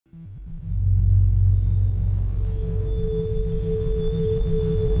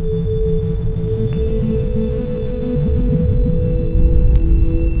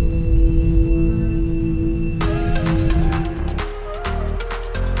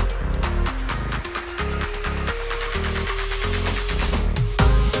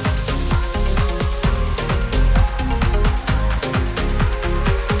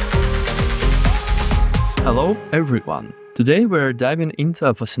Hello everyone! Today we're diving into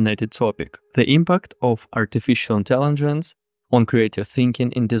a fascinating topic, the impact of artificial intelligence on creative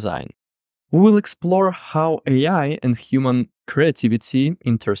thinking in design. We will explore how AI and human creativity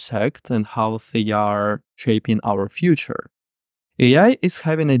intersect and how they are shaping our future. AI is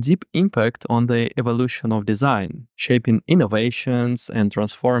having a deep impact on the evolution of design, shaping innovations and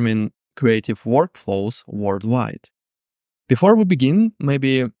transforming creative workflows worldwide. Before we begin,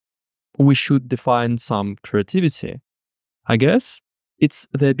 maybe we should define some creativity. I guess it's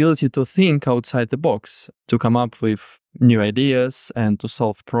the ability to think outside the box, to come up with new ideas and to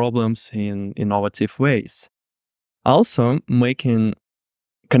solve problems in innovative ways. Also, making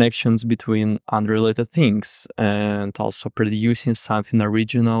connections between unrelated things and also producing something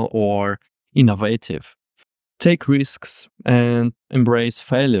original or innovative. Take risks and embrace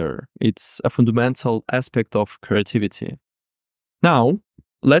failure. It's a fundamental aspect of creativity. Now,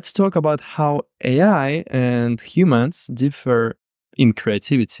 let's talk about how AI and humans differ in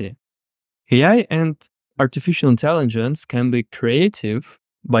creativity. AI and artificial intelligence can be creative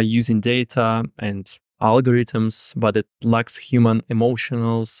by using data and algorithms, but it lacks human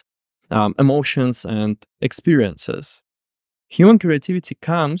emotions and experiences. Human creativity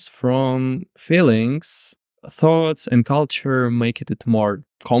comes from feelings, thoughts, and culture, making it more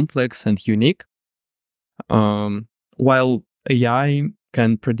complex and unique. While AI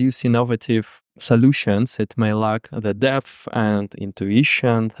can produce innovative solutions, it may lack the depth and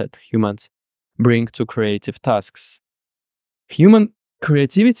intuition that humans bring to creative tasks. Human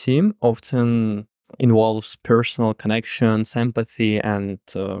creativity often involves personal connections, empathy, and,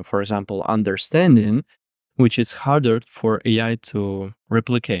 for example, understanding, which is harder for AI to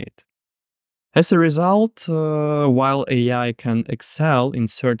replicate. As a result, while AI can excel in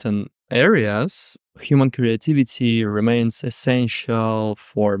certain areas, human creativity remains essential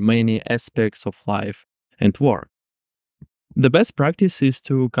for many aspects of life and work. The best practice is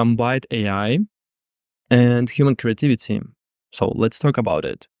to combine AI and human creativity. So let's talk about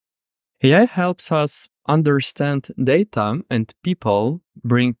it. AI helps us understand data, and people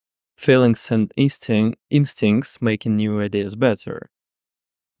bring feelings and instincts, making new ideas better.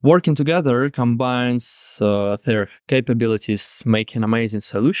 Working together combines their capabilities, making amazing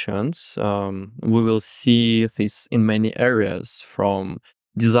solutions. We will see this in many areas, from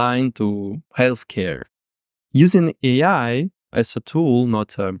design to healthcare. Using AI as a tool,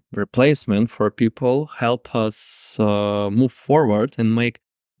 not a replacement for people, help us move forward and make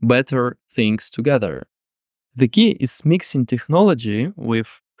better things together. The key is mixing technology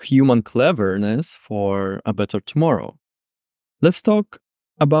with human cleverness for a better tomorrow. Let's talk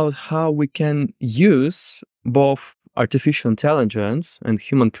about how we can use both artificial intelligence and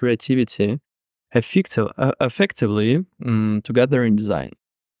human creativity effectively together in design.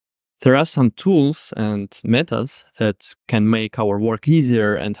 There are some tools and methods that can make our work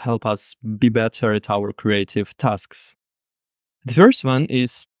easier and help us be better at our creative tasks. The first one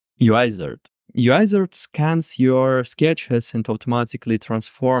is uizard. uizard scans your sketches and automatically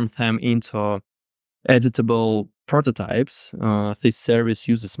transforms them into editable prototypes. This service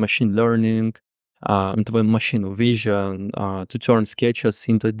uses machine learning and machine vision to turn sketches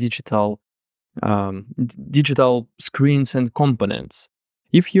into digital screens and components.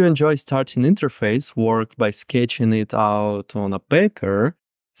 If you enjoy starting interface work by sketching it out on a paper,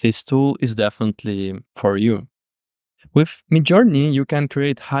 this tool is definitely for you. With Midjourney, you can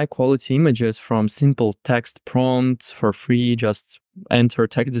create high-quality images from simple text prompts for free. Just enter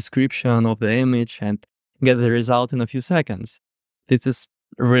text description of the image and get the result in a few seconds. This is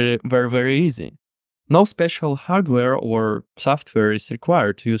very, very easy. No special hardware or software is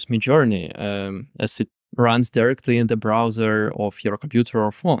required to use Midjourney, as it runs directly in the browser of your computer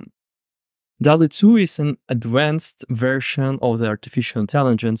or phone. dall-e 2 is an advanced version of the artificial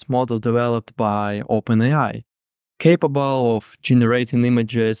intelligence model developed by OpenAI, capable of generating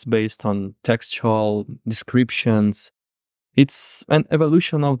images based on textual descriptions. It's an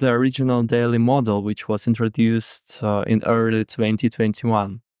evolution of the original dall-e model, which was introduced in early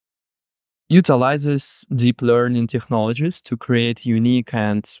 2021. Utilizes deep learning technologies to create unique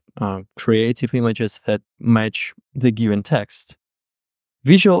and creative images that match the given text.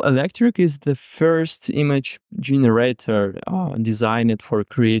 Visual Electric is the first image generator designed for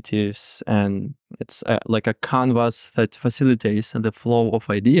creatives, and it's like a canvas that facilitates the flow of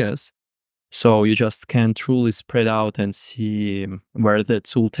ideas. So you just can truly spread out and see where the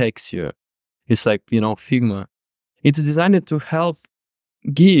tool takes you. It's like, Figma. It's designed to help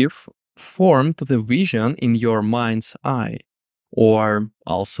give form to the vision in your mind's eye, or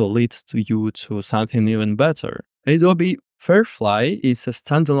also lead you to something even better. Adobe Firefly is a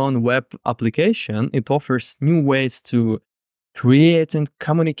standalone web application. It offers new ways to create and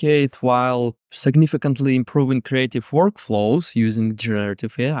communicate while significantly improving creative workflows using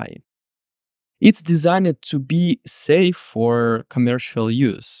generative AI. It's designed to be safe for commercial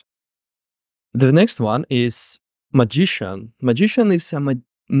use. The next one is Magician. Magician is a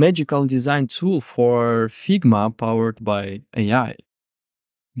magical design tool for Figma powered by AI.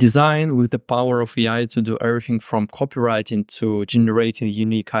 Designed with the power of AI to do everything from copywriting to generating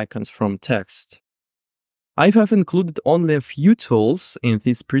unique icons from text. I have included only a few tools in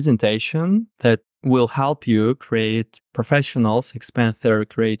this presentation that will help you create professionals expand their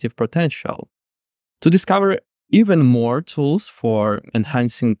creative potential. To discover even more tools for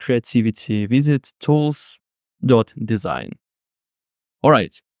enhancing creativity, visit tools.design. All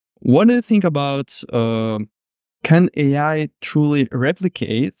right, what do you think about can AI truly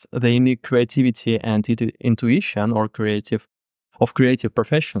replicate the unique creativity and intuition or creative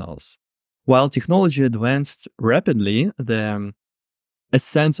professionals? While technology advanced rapidly, the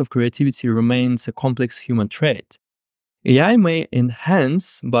essence of creativity remains a complex human trait. AI may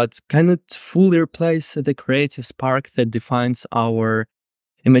enhance, but cannot fully replace the creative spark that defines our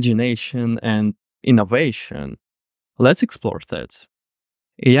imagination and innovation. Let's explore that.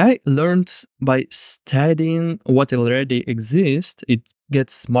 AI learns by studying what already exists. It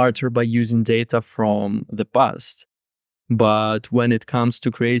gets smarter by using data from the past. But when it comes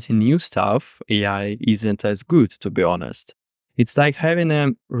to creating new stuff, AI isn't as good, to be honest. It's like having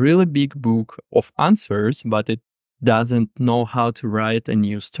a really big book of answers, but it doesn't know how to write a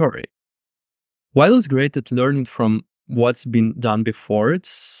new story. While it's great at learning from what's been done before,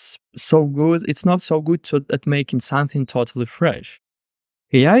 it's not so good at making something totally fresh.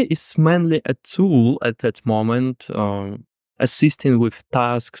 AI is mainly a tool at that moment, assisting with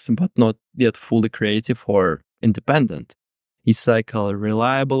tasks, but not yet fully creative or independent. It's like a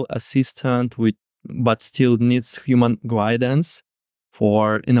reliable assistant but still needs human guidance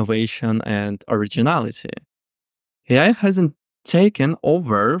for innovation and originality. AI hasn't taken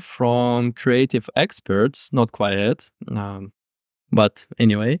over from creative experts, not quite yet, but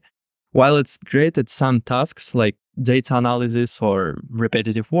anyway, while it's great at some tasks like data analysis or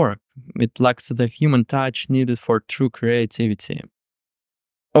repetitive work, it lacks the human touch needed for true creativity.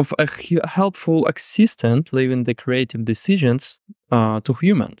 Of a helpful assistant, leaving the creative decisions to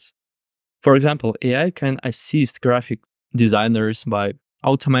humans. For example, AI can assist graphic designers by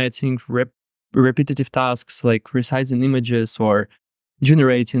automating repetitive tasks like resizing images or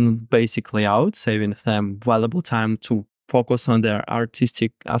generating basic layouts, saving them valuable time to focus on the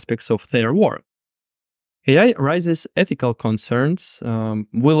artistic aspects of their work. AI raises ethical concerns.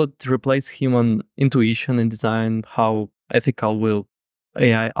 Will it replace human intuition in design? How ethical will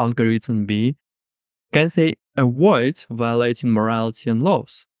AI algorithms be? Can they avoid violating morality and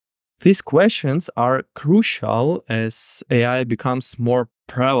laws? These questions are crucial as AI becomes more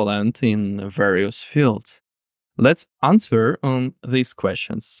prevalent in various fields. Let's answer on these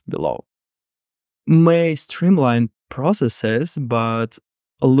questions below. May streamline processes, but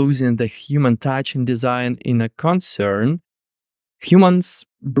losing the human touch in design in a concern. Humans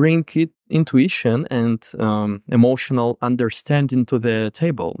bring intuition and emotional understanding to the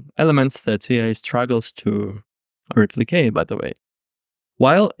table, elements that AI struggles to replicate, by the way.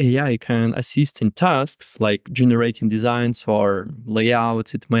 While AI can assist in tasks like generating designs or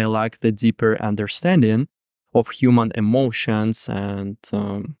layouts, it may lack the deeper understanding of human emotions, and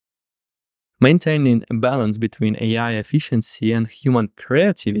maintaining a balance between AI efficiency and human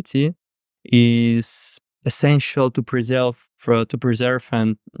creativity is essential to preserve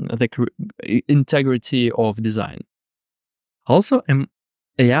and the integrity of design. Also,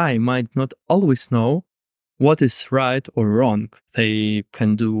 AI might not always know what is right or wrong. They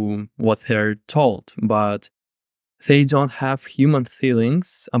can do what they're told, but they don't have human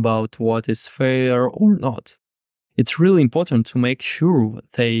feelings about what is fair or not. It's really important to make sure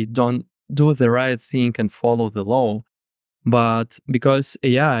they don't do the right thing and follow the law. But because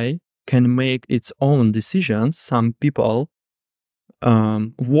AI can make its own decisions, some people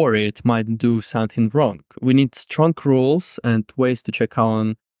worry it might do something wrong. We need strong rules and ways to check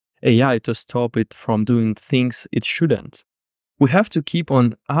on AI to stop it from doing things it shouldn't. We have to keep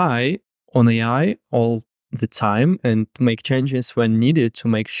an eye on AI all the time and make changes when needed to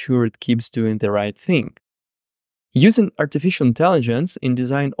make sure it keeps doing the right thing. Using artificial intelligence in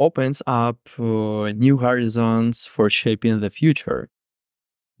design opens up new horizons for shaping the future.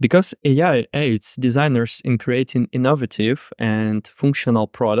 Because AI aids designers in creating innovative and functional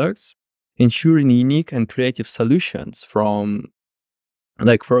products, ensuring unique and creative solutions from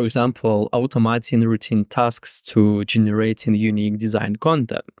like, for example, automating routine tasks to generating unique design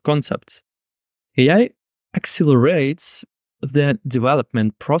concepts. AI accelerates the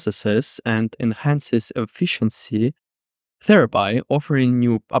development processes and enhances efficiency, thereby offering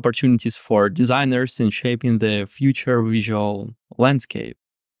new opportunities for designers in shaping the future visual landscape.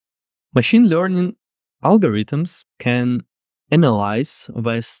 Machine learning algorithms can analyze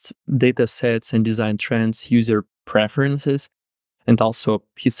vast data sets and design trends, user preferences, and also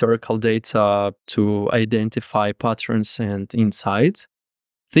historical data to identify patterns and insights.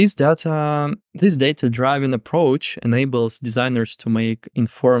 This data-driven approach enables designers to make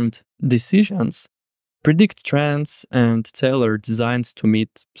informed decisions, predict trends, and tailor designs to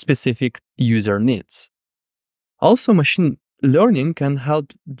meet specific user needs. Also, machine learning can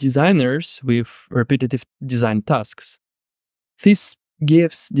help designers with repetitive design tasks. This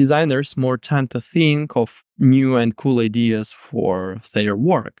gives designers more time to think of new and cool ideas for their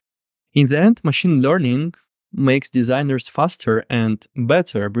work. In the end, machine learning makes designers faster and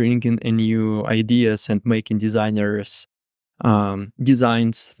better, bringing in new ideas and making designers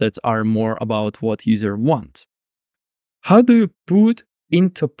designs that are more about what users want. How do you put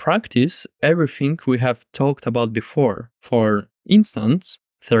into practice everything we have talked about before? For instance,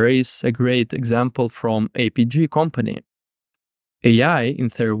 there is a great example from APG company. AI in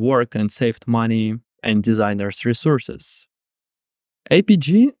their work and saved money and designers' resources.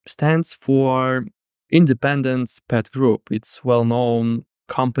 APG stands for Independent Pet Group. It's a well-known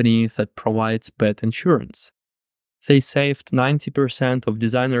company that provides pet insurance. They saved 90% of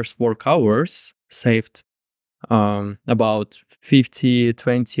designers' work hours, saved about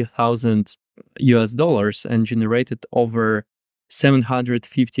 $20,000 US, and generated over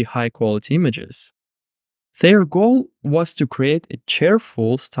 750 high-quality images. Their goal was to create a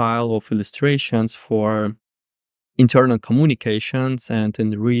cheerful style of illustrations for internal communications and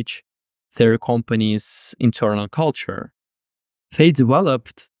enrich their company's internal culture. They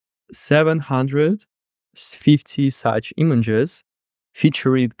developed 750 such images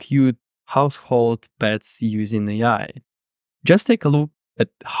featuring cute household pets using AI. Just take a look at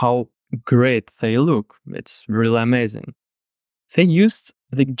how great they look. It's really amazing. They used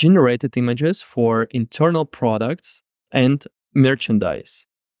the generated images for internal products and merchandise.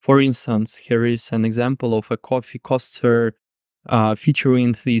 For instance, here is an example of a coffee coaster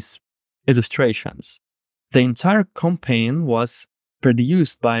featuring these illustrations. The entire campaign was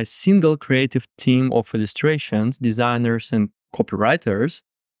produced by a single creative team of illustrations, designers, and copywriters,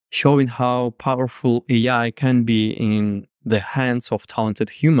 showing how powerful AI can be in the hands of talented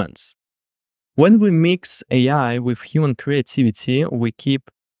humans. When we mix AI with human creativity, we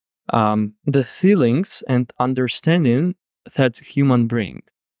keep the feelings and understanding that humans bring.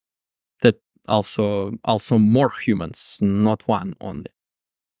 That also more humans, not one only.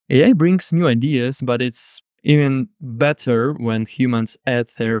 AI brings new ideas, but it's even better when humans add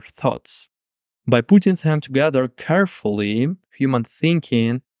their thoughts. By putting them together carefully, human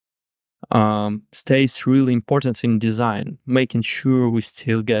thinking stays really important in design, making sure we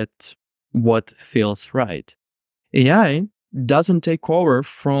still get what feels right. AI doesn't take over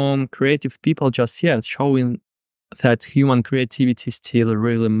from creative people just yet, showing that human creativity still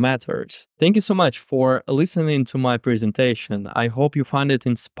really matters. Thank you so much for listening to my presentation. I hope you found it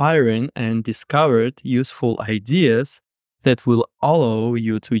inspiring and discovered useful ideas that will allow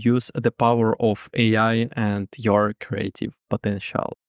you to use the power of AI and your creative potential.